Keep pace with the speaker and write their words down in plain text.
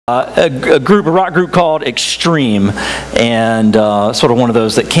a rock group called Extreme, and sort of one of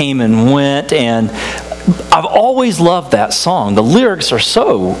those that came and went, and I've always loved that song. The lyrics are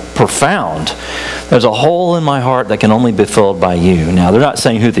so profound. There's a hole in my heart that can only be filled by you. Now, they're not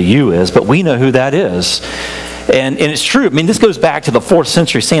saying who the you is, but we know who that is. And it's true. I mean, this goes back to the 4th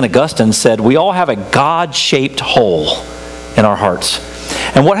century. St. Augustine said, we all have a God-shaped hole in our hearts.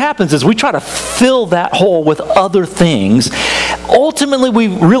 And what happens is we try to fill that hole with other things. Ultimately, we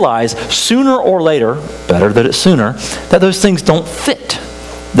realize sooner or later, better that it's sooner, that those things don't fit.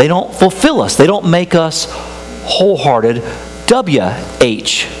 They don't fulfill us. They don't make us wholehearted,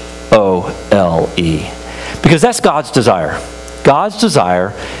 W-H-O-L-E. Because that's God's desire. God's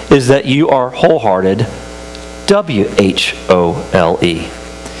desire is that you are wholehearted, W-H-O-L-E.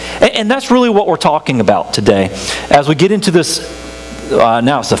 And that's really what we're talking about today. As we get into this,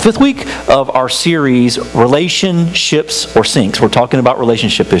 now it's the 5th week of our series, Relationships or Sinks. We're talking about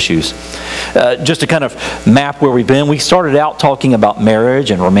relationship issues. Just to kind of map where we've been, we started out talking about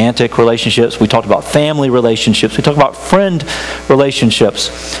marriage and romantic relationships. We talked about family relationships. We talked about friend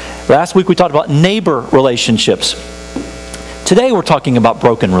relationships. Last week we talked about neighbor relationships. Today we're talking about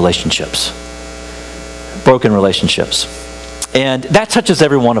broken relationships. Broken relationships. And that touches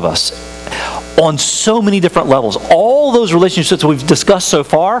every one of us on so many different levels. All those relationships we've discussed so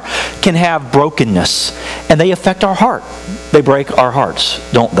far can have brokenness, and they affect our heart. They break our hearts,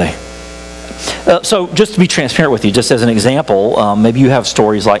 don't they? So just to be transparent with you, just as an example, maybe you have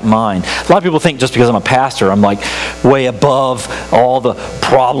stories like mine. A lot of people think just because I'm a pastor, I'm like way above all the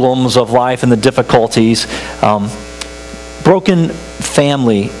problems of life and the difficulties. Broken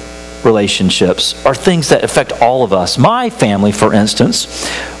family relationships are things that affect all of us. My family, for instance,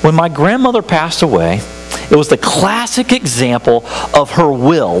 when my grandmother passed away, it was the classic example of her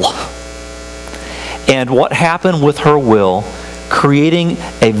will. And what happened with her will, creating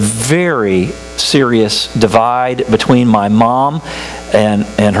a very serious divide between my mom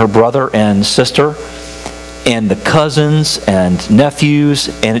and her brother and sister, and the cousins and nephews,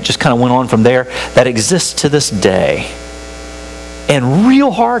 and it just kind of went on from there. That exists to this day. And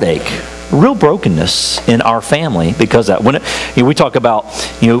real heartache, real brokenness in our family because of that. When we talk about,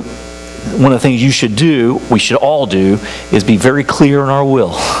 one of the things you should do, we should all do, is be very clear in our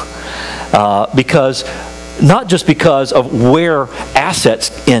will. Because, not just because of where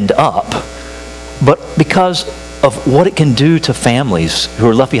assets end up, but because of what it can do to families who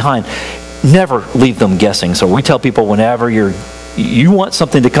are left behind. Never leave them guessing. So we tell people whenever you want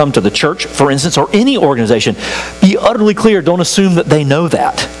something to come to the church, for instance, or any organization, be utterly clear. Don't assume that they know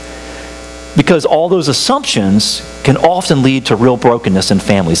that. Because all those assumptions can often lead to real brokenness in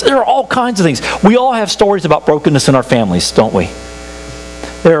families. There are all kinds of things. We all have stories about brokenness in our families, don't we?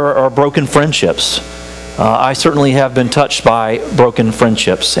 There are broken friendships. I certainly have been touched by broken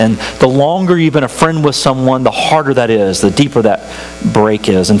friendships. And the longer you've been a friend with someone, the harder that is, the deeper that break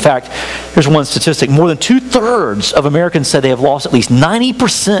is. In fact, here's one statistic. More than 2/3 of Americans say they have lost at least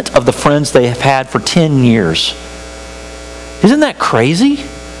 90% of the friends they have had for 10 years. Isn't that crazy?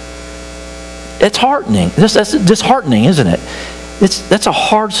 It's heartening. That's disheartening, isn't it? That's a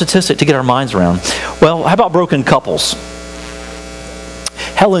hard statistic to get our minds around. Well, how about broken couples?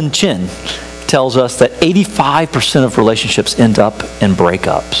 Helen Chin tells us that 85% of relationships end up in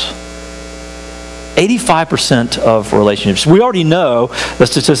breakups. 85% of relationships. We already know the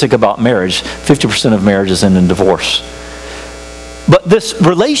statistic about marriage. 50% of marriages end in divorce. But this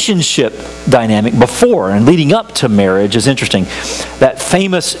relationship dynamic before and leading up to marriage is interesting. That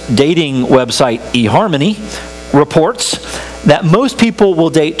famous dating website eHarmony reports that most people will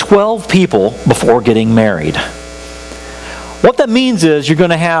date 12 people before getting married. What that means is you're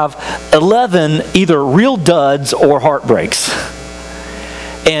going to have 11 either real duds or heartbreaks.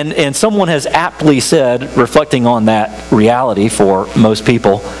 And someone has aptly said, reflecting on that reality for most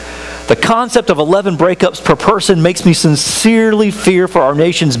people, the concept of 11 breakups per person makes me sincerely fear for our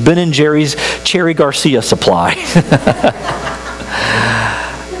nation's Ben & Jerry's Cherry Garcia supply.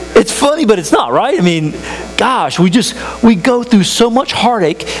 It's funny, but it's not, right? I mean, gosh, we go through so much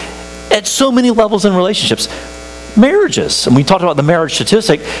heartache at so many levels in relationships. Marriages, and we talked about the marriage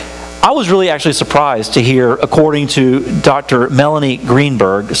statistic. I was really actually surprised to hear, according to Dr. Melanie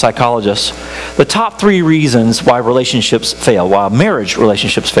Greenberg, a psychologist, the top 3 reasons why relationships fail, why marriage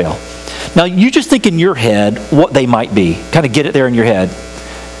relationships fail. Now, you just think in your head what they might be. Kind of get it there in your head.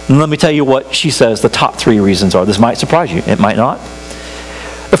 And let me tell you what she says the top 3 reasons are. This might surprise you. It might not.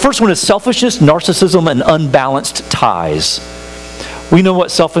 The first one is selfishness, narcissism, and unbalanced ties. We know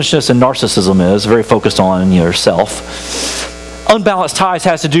what selfishness and narcissism is, very focused on yourself. Unbalanced ties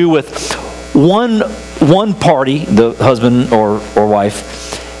has to do with one party, the husband or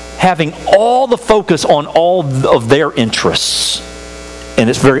wife, having all the focus on all of their interests, and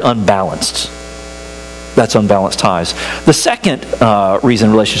it's very unbalanced. That's unbalanced ties. The second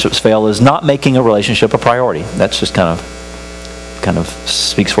reason relationships fail is not making a relationship a priority. That's just kind of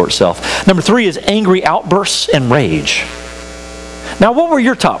speaks for itself. Number 3 is angry outbursts and rage. Now, what were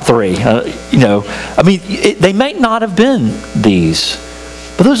your top 3? They might not have been these,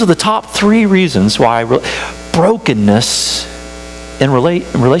 but those are the top 3 reasons why brokenness in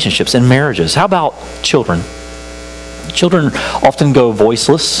relationships, in marriages. How about children? Children often go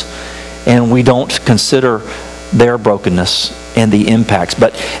voiceless, and we don't consider their brokenness and the impacts.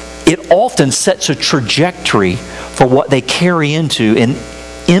 But it often sets a trajectory for what they carry into and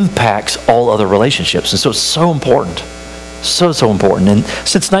impacts all other relationships. And so it's so important. So important. And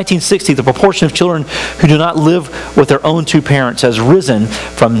since 1960, the proportion of children who do not live with their own 2 parents has risen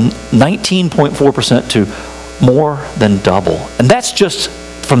from 19.4% to more than double. And that's just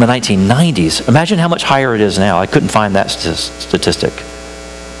from the 1990s. Imagine how much higher it is now. I couldn't find that statistic.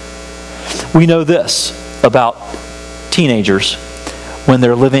 We know this about teenagers when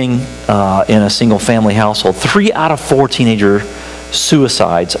they're living in a single family household. 3 out of 4 teenager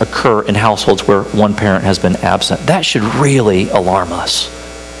suicides occur in households where one parent has been absent. That should really alarm us.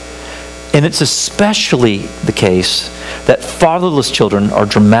 And it's especially the case that fatherless children are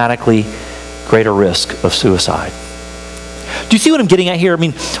dramatically greater risk of suicide. Do you see what I'm getting at here? I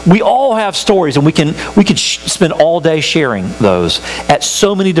mean, we all have stories, and we could spend all day sharing those at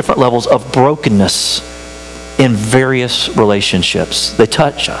so many different levels of brokenness in various relationships. They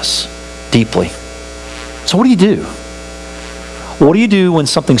touch us deeply. So what do you do? What do you do when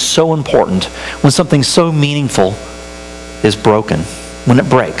something so important, when something so meaningful is broken, when it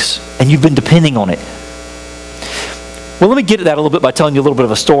breaks, and you've been depending on it? Well, let me get at that a little bit by telling you a little bit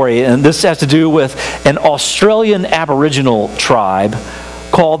of a story. And this has to do with an Australian Aboriginal tribe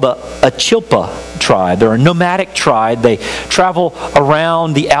called the Achilpa tribe. They're a nomadic tribe. They travel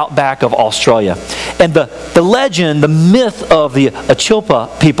around the outback of Australia. And the legend, the myth of the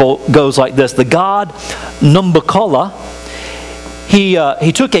Achilpa people goes like this. The god Numbukola,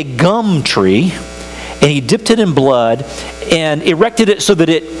 he took a gum tree and he dipped it in blood and erected it so that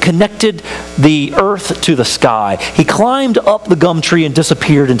it connected the earth to the sky. He climbed up the gum tree and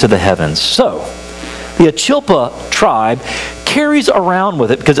disappeared into the heavens. So, the Achilpa tribe carries around with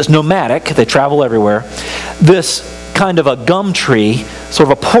it, because it's nomadic, they travel everywhere, this kind of a gum tree,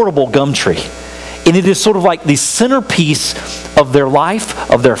 sort of a portable gum tree. And it is sort of like the centerpiece of their life,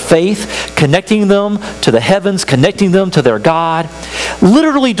 of their faith, connecting them to the heavens, connecting them to their God,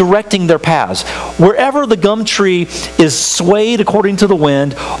 literally directing their paths. Wherever the gum tree is swayed according to the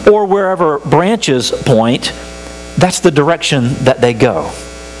wind, or wherever branches point, that's the direction that they go.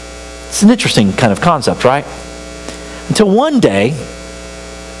 It's an interesting kind of concept, right? Until one day,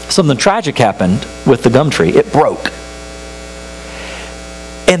 something tragic happened with the gum tree. It broke.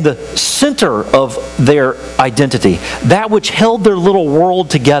 And the center of their identity, that which held their little world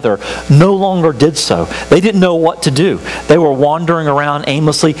together, no longer did so. They didn't know what to do. They were wandering around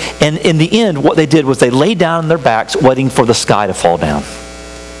aimlessly, and in the end, what they did was they lay down on their backs waiting for the sky to fall down.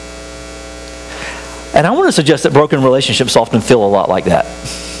 And I want to suggest that broken relationships often feel a lot like that.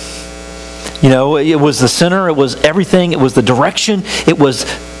 You know, it was the center, it was everything, it was the direction, it was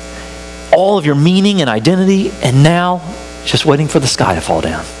all of your meaning and identity, and now just waiting for the sky to fall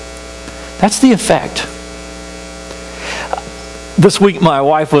down. That's the effect. This week my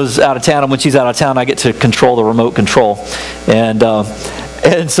wife was out of town, and when she's out of town I get to control the remote control. And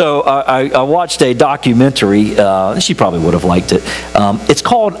so I watched a documentary. She probably would have liked it. It's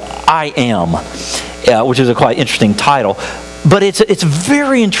called I Am, which is a quite interesting title. But it's a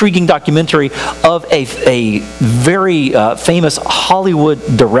very intriguing documentary of a very famous Hollywood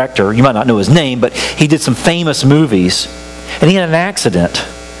director. You might not know his name, but he did some famous movies. And he had an accident.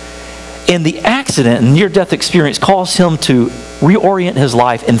 And the accident and near-death experience caused him to reorient his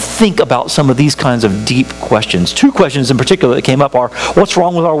life and think about some of these kinds of deep questions. 2 questions in particular that came up are, what's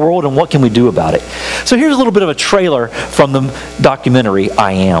wrong with our world and what can we do about it? So here's a little bit of a trailer from the documentary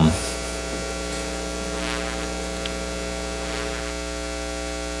I Am.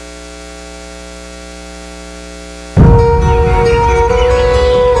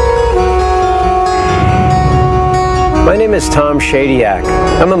 My name is Tom Shadyac.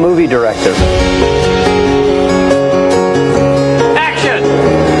 I'm a movie director. Action!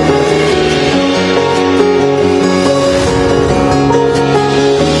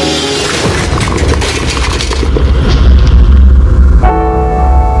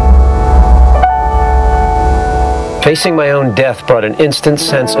 Facing my own death brought an instant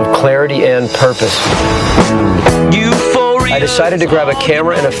sense of clarity and purpose. Euphoria. I decided to grab a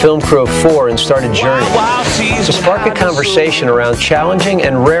camera and a film crew of 4 and start a journey to spark a conversation around challenging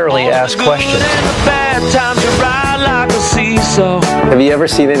and rarely asked questions. Have you ever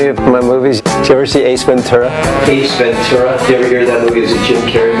seen any of my movies? Did you ever see Ace Ventura? Ace Ventura? Did you ever hear that movie? It was a Jim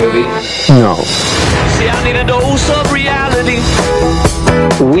Carrey movie? No. See, I need a dose of reality.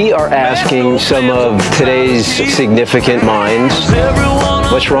 We are asking some of today's significant minds,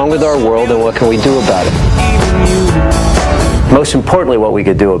 what's wrong with our world and what can we do about it? Most importantly, what we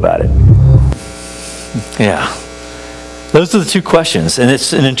could do about it. Yeah. Those are the two questions. And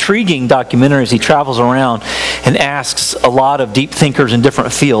it's an intriguing documentary as he travels around and asks a lot of deep thinkers in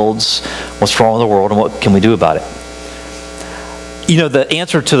different fields, what's wrong with the world and what can we do about it? You know, the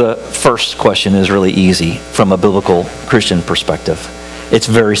answer to the first question is really easy from a biblical Christian perspective. It's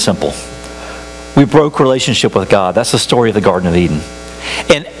very simple. We broke relationship with God. That's the story of the Garden of Eden.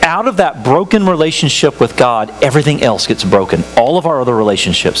 And out of that broken relationship with God, everything else gets broken. All of our other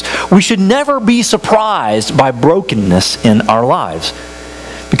relationships. We should never be surprised by brokenness in our lives,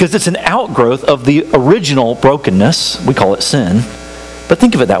 because it's an outgrowth of the original brokenness. We call it sin. But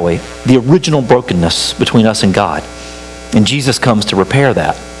think of it that way. The original brokenness between us and God. And Jesus comes to repair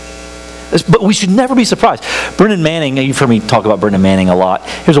that. But we should never be surprised. Brennan Manning, you've heard me talk about Brennan Manning a lot.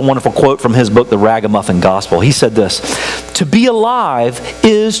 Here's a wonderful quote from his book, The Ragamuffin Gospel. He said this: "To be alive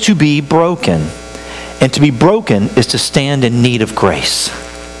is to be broken, and to be broken is to stand in need of grace."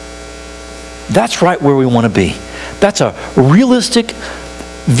 That's right where we want to be. That's a realistic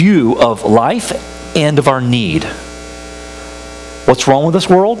view of life and of our need. What's wrong with this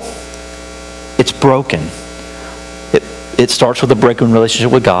world? It's broken. It starts with a broken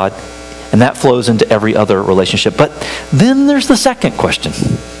relationship with God, and that flows into every other relationship. But then there's the second question.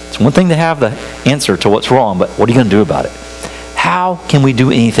 It's one thing to have the answer to what's wrong, but what are you going to do about it? How can we do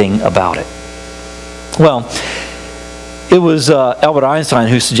anything about it? Well, it was Albert Einstein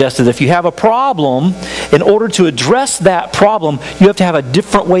who suggested that if you have a problem, in order to address that problem, you have to have a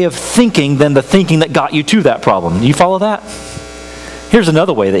different way of thinking than the thinking that got you to that problem. Do you follow that? Here's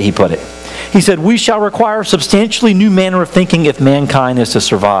another way that he put it. He said, "We shall require a substantially new manner of thinking if mankind is to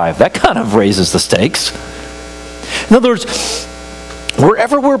survive." That kind of raises the stakes. In other words,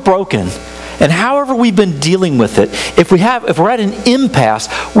 wherever we're broken and however we've been dealing with it, if we're at an impasse,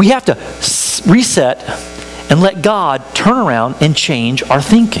 we have to reset and let God turn around and change our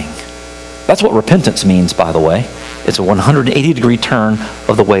thinking. That's what repentance means, by the way. It's a 180-degree turn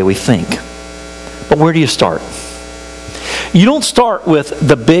of the way we think. But where do you start? You don't start with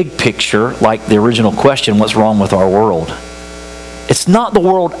the big picture, like the original question, what's wrong with our world? It's not the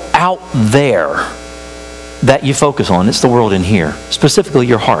world out there that you focus on. It's the world in here, specifically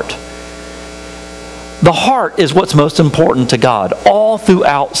your heart. The heart is what's most important to God. All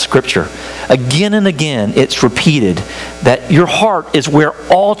throughout Scripture, again and again, it's repeated that your heart is where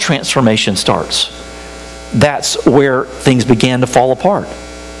all transformation starts. That's where things began to fall apart,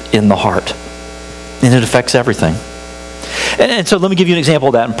 in the heart. And it affects everything. And so let me give you an example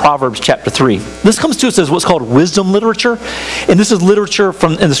of that in Proverbs chapter 3. This comes to us as what's called wisdom literature. And this is literature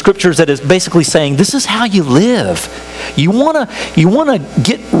from in the Scriptures that is basically saying this is how you live. You want to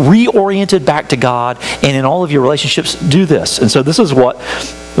get reoriented back to God, and in all of your relationships, do this. And so this is what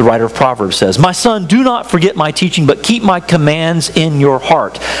the writer of Proverbs says: "My son, do not forget my teaching, but keep my commands in your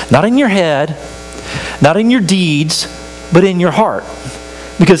heart." Not in your head, not in your deeds, but in your heart.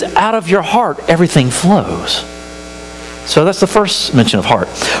 Because out of your heart, everything flows. So that's the first mention of heart.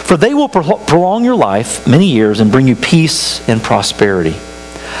 "For they will prolong your life many years and bring you peace and prosperity.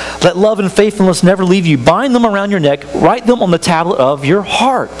 Let love and faithfulness never leave you. Bind them around your neck. Write them on the tablet of your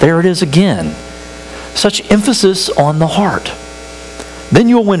heart." There it is again. Such emphasis on the heart. "Then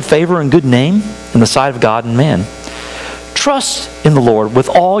you will win favor and good name in the sight of God and man. Trust in the Lord with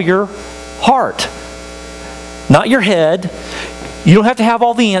all your heart." Not your head. You don't have to have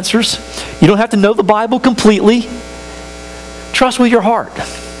all the answers. You don't have to know the Bible completely. Trust with your heart.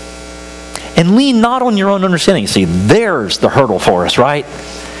 "And lean not on your own understanding." See, there's the hurdle for us, right?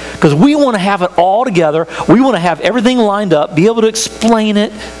 Because we want to have it all together. We want to have everything lined up, be able to explain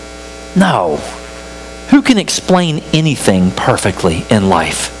it. No. Who can explain anything perfectly in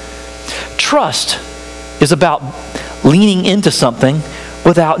life? Trust is about leaning into something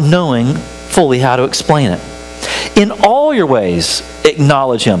without knowing fully how to explain it. "In all your ways,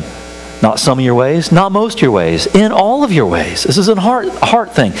 acknowledge Him." Not some of your ways, not most of your ways. In all of your ways. This is a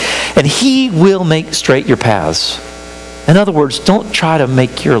heart thing. "And He will make straight your paths." In other words, don't try to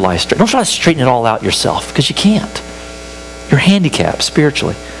make your life straight. Don't try to straighten it all out yourself, because you can't. You're handicapped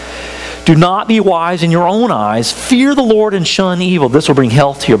spiritually. "Do not be wise in your own eyes. Fear the Lord and shun evil. This will bring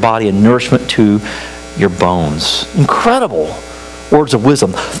health to your body and nourishment to your bones. Incredible words of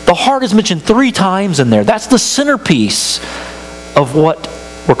wisdom. The heart is mentioned 3 times in there. That's the centerpiece of what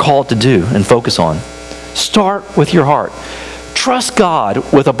we're called to do and focus on. Start with your heart. Trust God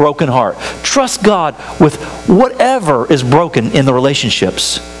with a broken heart. Trust God with whatever is broken in the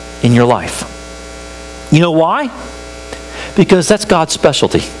relationships in your life. You know why? Because that's God's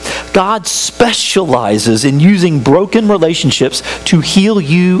specialty. God specializes in using broken relationships to heal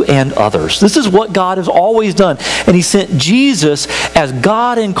you and others. This is what God has always done. And He sent Jesus as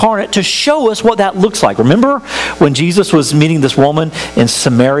God incarnate to show us what that looks like. Remember when Jesus was meeting this woman in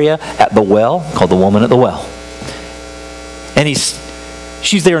Samaria at the well, called the woman at the well. And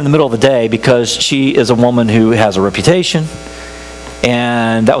she's there in the middle of the day because she is a woman who has a reputation.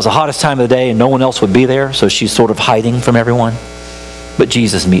 And that was the hottest time of the day and no one else would be there. So she's sort of hiding from everyone. But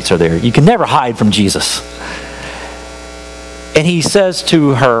Jesus meets her there. You can never hide from Jesus. And He says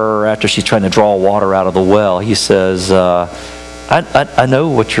to her, after she's trying to draw water out of the well, He says, I know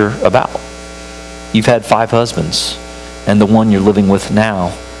what you're about. You've had 5 husbands. And the one you're living with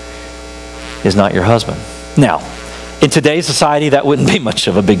now is not your husband. Now, in today's society, that wouldn't be much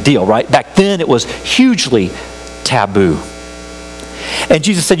of a big deal, right? Back then, it was hugely taboo. And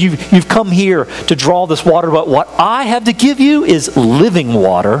Jesus said, you've come here to draw this water, but what I have to give you is living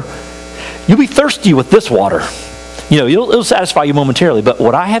water. You'll be thirsty with this water. You know, it'll satisfy you momentarily, but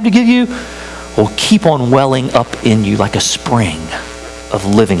what I have to give you will keep on welling up in you like a spring of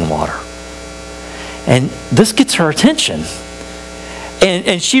living water. And this gets her attention.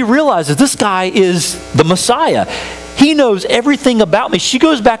 And she realizes this guy is the Messiah. He knows everything about me. She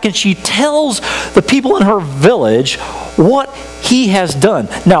goes back and she tells the people in her village what He has done.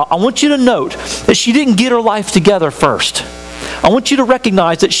 Now, I want you to note that she didn't get her life together first. I want you to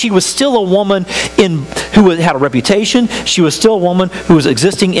recognize that she was still a woman who had a reputation. She was still a woman who was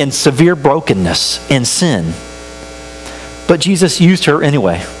existing in severe brokenness and sin. But Jesus used her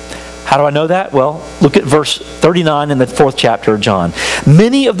anyway. How do I know that? Well, look at verse 39 in the 4th chapter of John.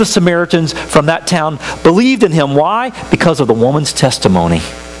 Many of the Samaritans from that town believed in Him. Why? Because of the woman's testimony.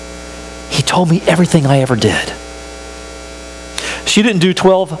 He told me everything I ever did. She didn't do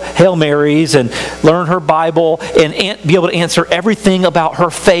 12 Hail Marys and learn her Bible and be able to answer everything about her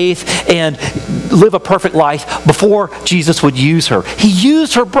faith and live a perfect life before Jesus would use her. He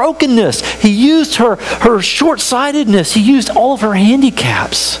used her brokenness. He used her short-sightedness. He used all of her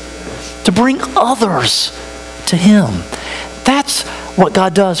handicaps to bring others to Him. That's what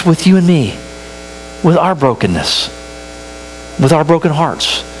God does with you and me, with our brokenness, with our broken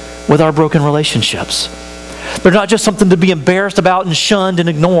hearts, with our broken relationships. They're not just something to be embarrassed about and shunned and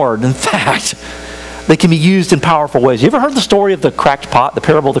ignored. In fact, they can be used in powerful ways. You ever heard the story of the cracked pot, the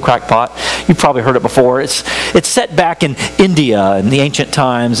parable of the cracked pot? You've probably heard it before. It's set back in India in the ancient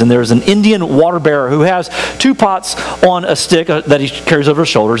times, and there's an Indian water bearer who has 2 pots on a stick that he carries over his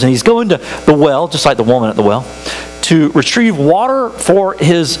shoulders, and he's going to the well, just like the woman at the well, to retrieve water for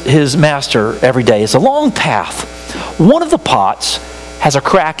his master every day. It's a long path. One of the pots has a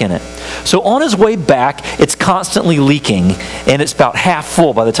crack in it. So on his way back, it's constantly leaking, and it's about half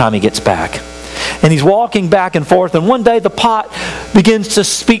full by the time he gets back. And he's walking back and forth, and one day the pot begins to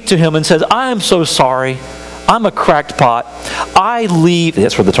speak to him and says, I am so sorry. I'm a cracked pot. I leave.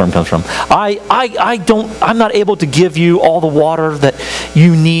 That's where the term comes from. I'm not able to give you all the water that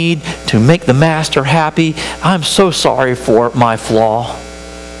you need to make the master happy. I'm so sorry for my flaw.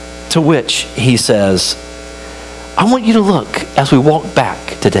 To which he says, I want you to look as we walk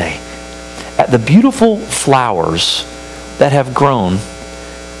back today at the beautiful flowers that have grown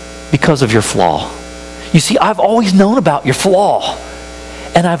because of your flaw. You see, I've always known about your flaw,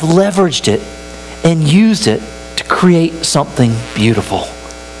 and I've leveraged it and used it to create something beautiful.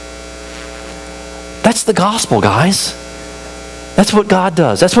 That's the gospel, guys. That's what God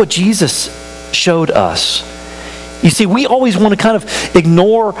does. That's what Jesus showed us. You see, we always want to kind of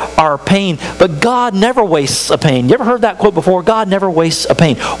ignore our pain, but God never wastes a pain. You ever heard that quote before? God never wastes a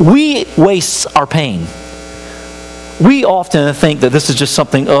pain. We waste our pain. We often think that this is just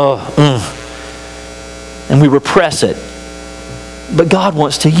something, and we repress it. But God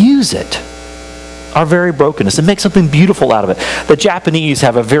wants to use it, our very brokenness, and make something beautiful out of it. The Japanese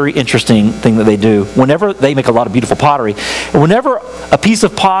have a very interesting thing that they do. Whenever they make a lot of beautiful pottery, and whenever a piece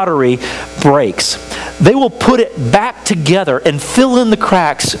of pottery breaks, they will put it back together and fill in the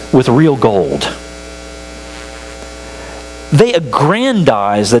cracks with real gold. They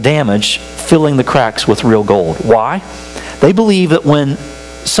aggrandize the damage, filling the cracks with real gold. Why? They believe that when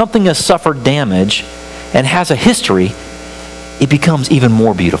something has suffered damage and has a history, it becomes even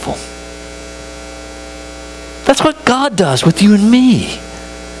more beautiful. That's what God does with you and me.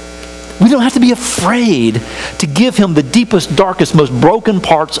 We don't have to be afraid to give him the deepest, darkest, most broken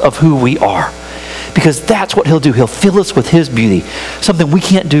parts of who we are. Because that's what he'll do. He'll fill us with his beauty, something we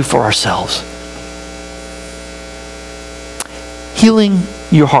can't do for ourselves. Healing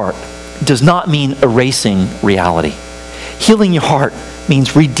your heart does not mean erasing reality. Healing your heart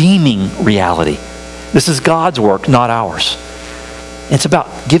means redeeming reality. This is God's work, not ours. It's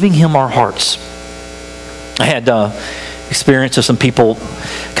about giving him our hearts. I had experience of some people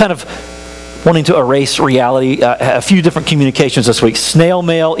kind of wanting to erase reality. A few different communications this week. Snail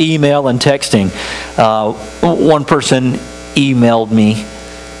mail, email, and texting. One person emailed me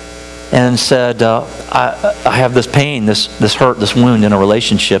and said, I have this pain, this hurt, this wound in a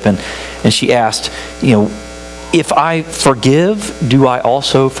relationship. And she asked, if I forgive, do I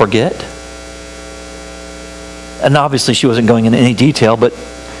also forget? And obviously she wasn't going into any detail, but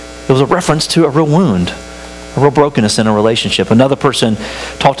it was a reference to a real wound, a real brokenness in a relationship. Another person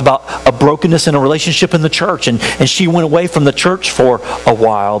talked about a brokenness in a relationship in the church, and she went away from the church for a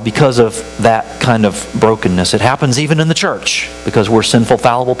while because of that kind of brokenness. It happens even in the church because we're sinful,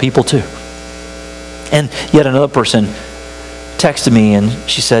 fallible people too. And yet another person texted me and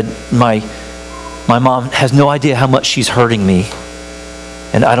she said, my mom has no idea how much she's hurting me,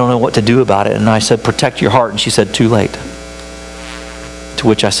 and I don't know what to do about it. And I said, protect your heart. And she said, too late. To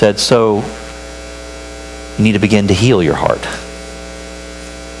which I said, so you need to begin to heal your heart.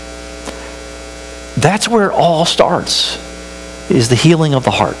 That's where it all starts, is the healing of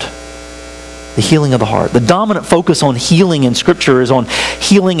the heart. The healing of the heart. The dominant focus on healing in Scripture is on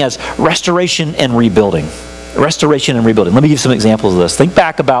healing as restoration and rebuilding. Restoration and rebuilding. Let me give you some examples of this. Think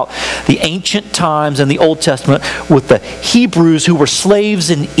back about the ancient times in the Old Testament with the Hebrews who were slaves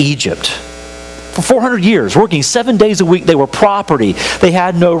in Egypt. For 400 years, working 7 days a week, they were property. They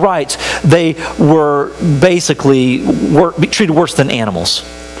had no rights. They were basically treated worse than animals.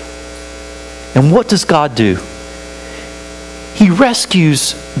 And what does God do? He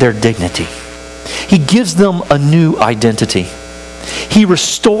rescues their dignity. He gives them a new identity. He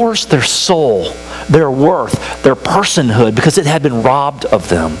restores their soul, their worth, their personhood, because it had been robbed of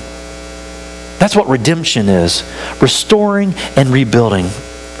them. That's what redemption is. Restoring and rebuilding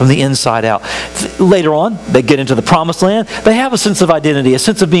from the inside out. Later on, they get into the promised land. They have a sense of identity, a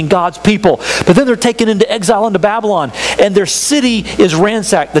sense of being God's people. But then they're taken into exile into Babylon, and their city is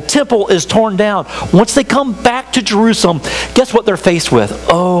ransacked. The temple is torn down. Once they come back to Jerusalem, guess what they're faced with?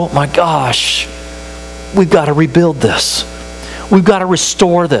 Oh my gosh, we've got to rebuild this. We've got to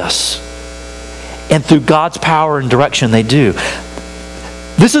restore this. And through God's power and direction, they do.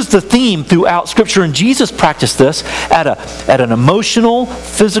 This is the theme throughout Scripture, and Jesus practiced this at an emotional,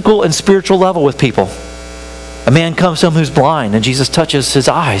 physical, and spiritual level with people. A man comes to him who's blind, and Jesus touches his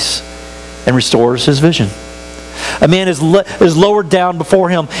eyes and restores his vision. A man is lowered down before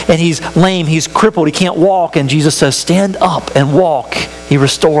him, and he's lame, he's crippled, he can't walk, and Jesus says, stand up and walk. He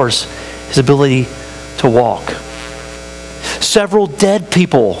restores his ability to walk. Several dead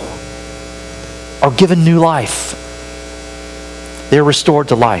people are given new life. They're restored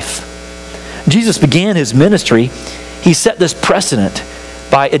to life. Jesus began his ministry. He set this precedent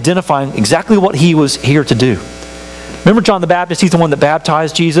by identifying exactly what he was here to do. Remember John the Baptist? He's the one that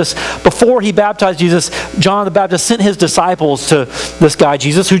baptized Jesus. Before he baptized Jesus, John the Baptist sent his disciples to this guy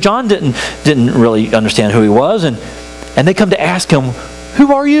Jesus, who John didn't really understand who he was, and they come to ask him,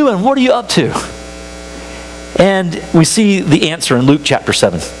 who are you and what are you up to? And we see the answer in Luke chapter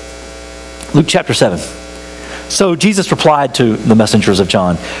 7. Luke chapter 7. So Jesus replied to the messengers of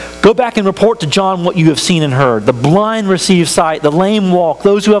John, go back and report to John what you have seen and heard. The blind receive sight, the lame walk,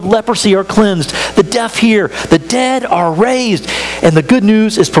 those who have leprosy are cleansed, the deaf hear, the dead are raised, and the good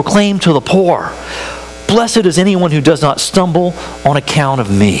news is proclaimed to the poor. Blessed is anyone who does not stumble on account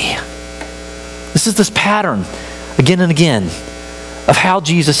of me. This is this pattern again and again of how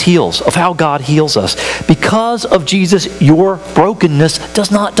Jesus heals, of how God heals us. Because of Jesus, your brokenness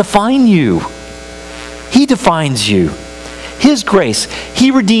does not define you. He defines you. His grace,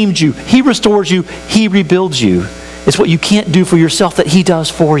 He redeemed you, He restores you, He rebuilds you. It's what you can't do for yourself that He does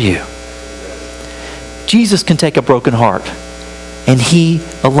for you. Jesus can take a broken heart, and He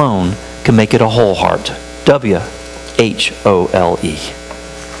alone can make it a whole heart. W-H-O-L-E.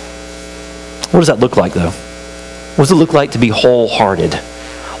 What does that look like, though? What does it look like to be wholehearted?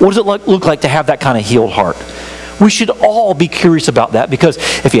 What does it look like to have that kind of healed heart? We should all be curious about that, because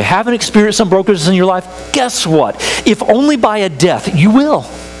if you haven't experienced some brokenness in your life, guess what? If only by a death, you will.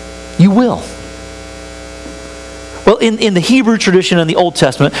 You will. Well, in the Hebrew tradition in the Old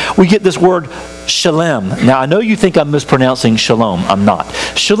Testament, we get this word shalem. Now, I know you think I'm mispronouncing shalom. I'm not.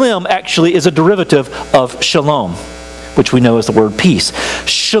 Shalem actually is a derivative of shalom, which we know is the word peace.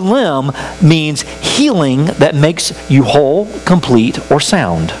 Shalom means healing that makes you whole, complete, or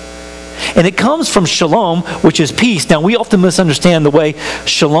sound. And it comes from shalom, which is peace. Now, we often misunderstand the way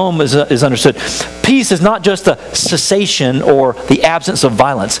shalom is understood. Peace is not just the cessation or the absence of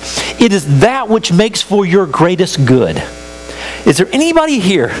violence. It is that which makes for your greatest good. Is there anybody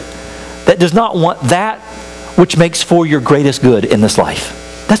here that does not want that which makes for your greatest good in this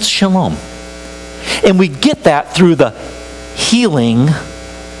life? That's shalom. And we get that through the healing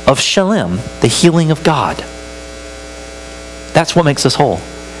of shalom, the healing of God. That's what makes us whole.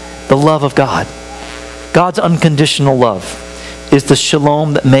 The love of God. God's unconditional love is the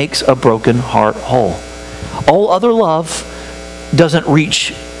shalom that makes a broken heart whole. All other love doesn't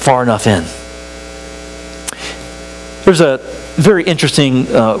reach far enough in. There's a very interesting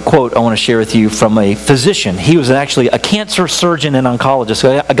quote I want to share with you from a physician. He was actually a cancer surgeon and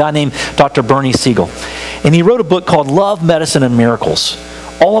oncologist, a guy named Dr. Bernie Siegel. And he wrote a book called Love, Medicine, and Miracles,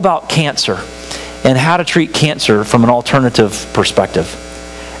 all about cancer and how to treat cancer from an alternative perspective.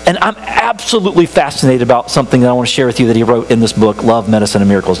 And I'm absolutely fascinated about something that I want to share with you that he wrote in this book, Love, Medicine, and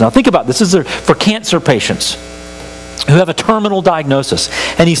Miracles. Now think about this. This is for cancer patients who have a terminal diagnosis.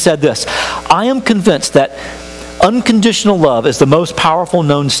 And he said this: I am convinced that unconditional love is the most powerful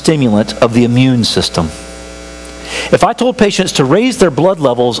known stimulant of the immune system. If I told patients to raise their blood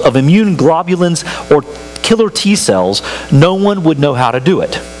levels of immune globulins or killer T cells, no one would know how to do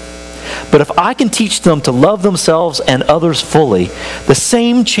it. But if I can teach them to love themselves and others fully, the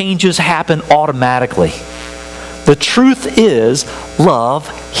same changes happen automatically. The truth is, love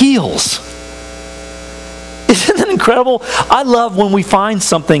heals. Isn't that incredible? I love when we find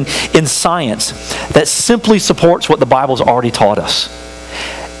something in science that simply supports what the Bible's already taught us.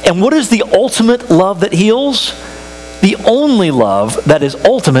 And what is the ultimate love that heals? The only love that is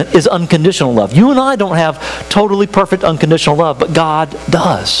ultimate is unconditional love. You and I don't have totally perfect unconditional love, but God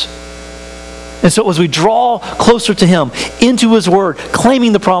does. And so as we draw closer to Him, into His Word,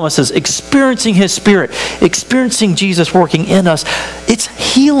 claiming the promises, experiencing His Spirit, experiencing Jesus working in us, it's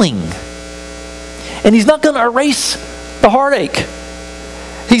healing. And He's not going to erase the heartache.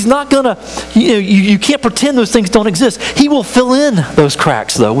 He's not going to, you can't pretend those things don't exist. He will fill in those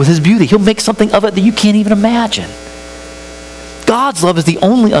cracks, though, with His beauty. He'll make something of it that you can't even imagine. God's love is the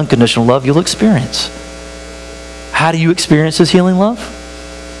only unconditional love you'll experience. How do you experience His healing love?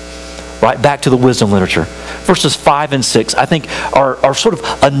 Right back to the wisdom literature. Verses 5 and 6, I think, are sort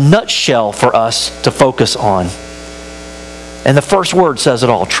of a nutshell for us to focus on. And the first word says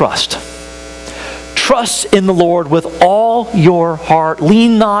it all: trust. Trust in the Lord with all your heart.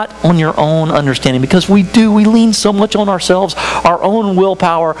 Lean not on your own understanding, because we lean so much on ourselves, our own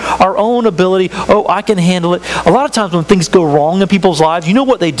willpower, our own ability. Oh, I can handle it. A lot of times when things go wrong in people's lives, you know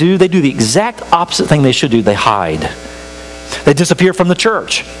what they do? They do the exact opposite thing they should do. They hide. They disappear from the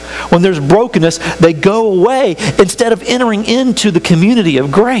church. When there's brokenness, they go away instead of entering into the community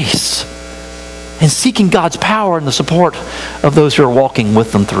of grace and seeking God's power and the support of those who are walking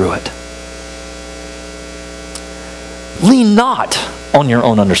with them through it. Lean not on your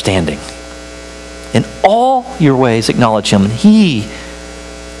own understanding. In all your ways acknowledge Him, and He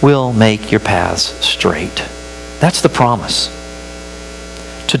will make your paths straight. That's the promise.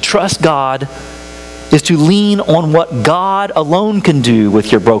 To trust God is to lean on what God alone can do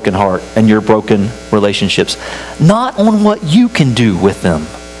with your broken heart and your broken relationships, not on what you can do with them.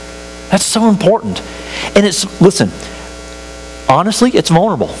 That's so important. And listen, honestly, it's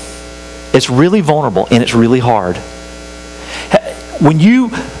vulnerable. It's really vulnerable, and it's really hard. When you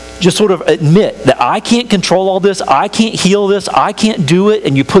just sort of admit that I can't control all this, I can't heal this, I can't do it,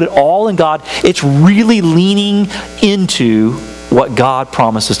 and you put it all in God, it's really leaning into what God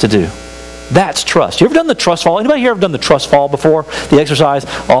promises to do. That's trust. You ever done the trust fall? Anybody here ever done the trust fall before? The exercise?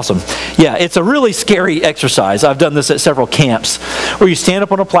 Awesome. Yeah, it's a really scary exercise. I've done this at several camps where you stand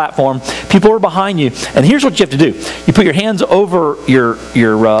up on a platform, people are behind you, and here's what you have to do. You put your hands over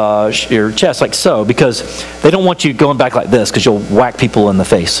your chest like so, because they don't want you going back like this, because you'll whack people in the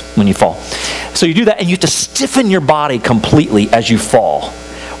face when you fall. So you do that, and you have to stiffen your body completely as you fall,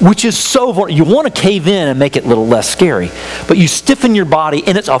 which is so vulnerable. You want to cave in and make it a little less scary, but you stiffen your body,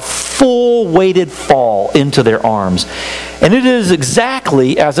 and it's a full weighted fall into their arms. And it is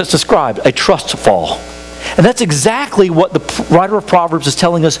exactly as it's described, a trust fall. And that's exactly what the writer of Proverbs is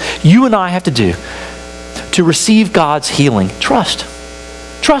telling us you and I have to do to receive God's healing. Trust.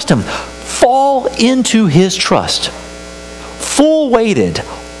 Trust Him. Fall into His trust. Full weighted,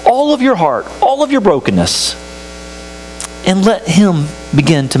 all of your heart, all of your brokenness, and let Him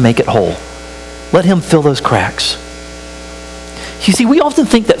begin to make it whole. Let Him fill those cracks. You see, we often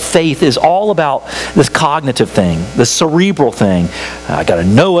think that faith is all about this cognitive thing, this cerebral thing. I got to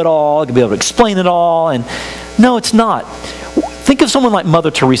know it all, I got to be able to explain it all. And no, it's not. Think of someone like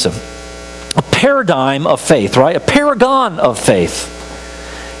Mother Teresa, a paradigm of faith, right? A paragon of faith.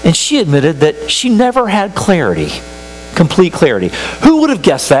 And she admitted that she never had clarity, complete clarity. Who would have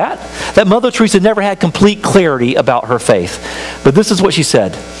guessed that? That Mother Teresa never had complete clarity about her faith. But this is what she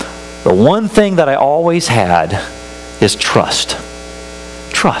said. The one thing that I always had is trust.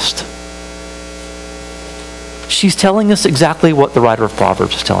 Trust. She's telling us exactly what the writer of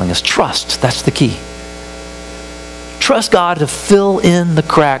Proverbs is telling us. Trust. That's the key. Trust God to fill in the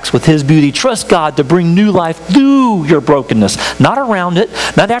cracks with His beauty. Trust God to bring new life through your brokenness, not around it,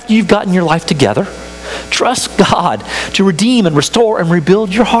 not after you've gotten your life together. Trust God to redeem and restore and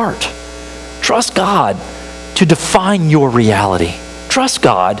rebuild your heart. Trust God to define your reality. Trust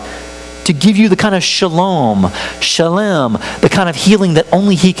God to give you the kind of shalom, the kind of healing that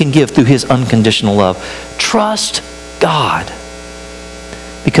only He can give through His unconditional love. Trust God,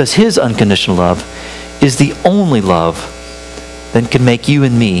 because His unconditional love is the only love that can make you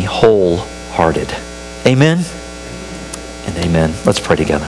and me wholehearted. Amen and amen. Let's pray together.